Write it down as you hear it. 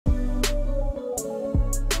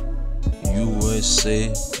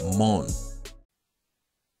USA Mon.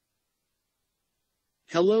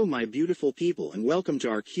 Hello my beautiful people and welcome to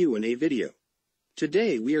our Q&A video.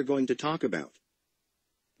 Today we are going to talk about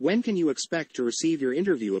when can you expect to receive your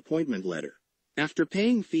interview appointment letter? After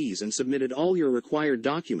paying fees and submitted all your required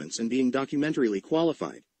documents and being documentarily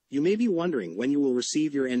qualified, you may be wondering when you will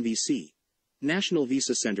receive your NVC, National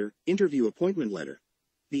Visa Center, interview appointment letter.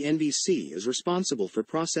 The NVC is responsible for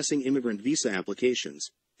processing immigrant visa applications,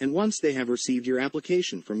 and once they have received your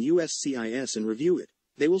application from USCIS and review it,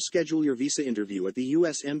 they will schedule your visa interview at the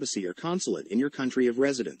U.S. Embassy or consulate in your country of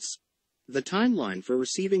residence. The timeline for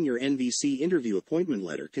receiving your NVC interview appointment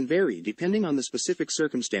letter can vary depending on the specific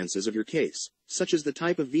circumstances of your case, such as the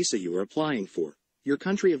type of visa you are applying for, your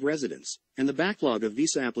country of residence, and the backlog of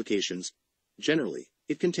visa applications. Generally,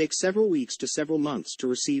 it can take several weeks to several months to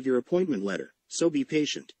receive your appointment letter, so be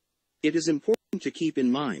patient. It is important to keep in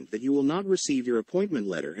mind that you will not receive your appointment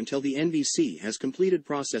letter until the NVC has completed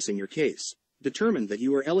processing your case, determined that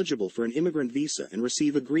you are eligible for an immigrant visa and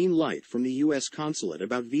receive a green light from the U.S. consulate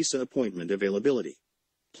about visa appointment availability.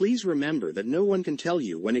 Please remember that no one can tell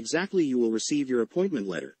you when exactly you will receive your appointment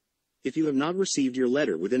letter. If you have not received your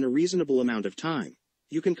letter within a reasonable amount of time,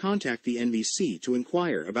 you can contact the NVC to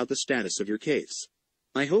inquire about the status of your case.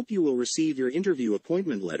 I hope you will receive your interview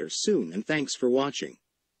appointment letter soon and thanks for watching.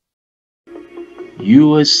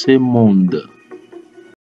 USA Monde.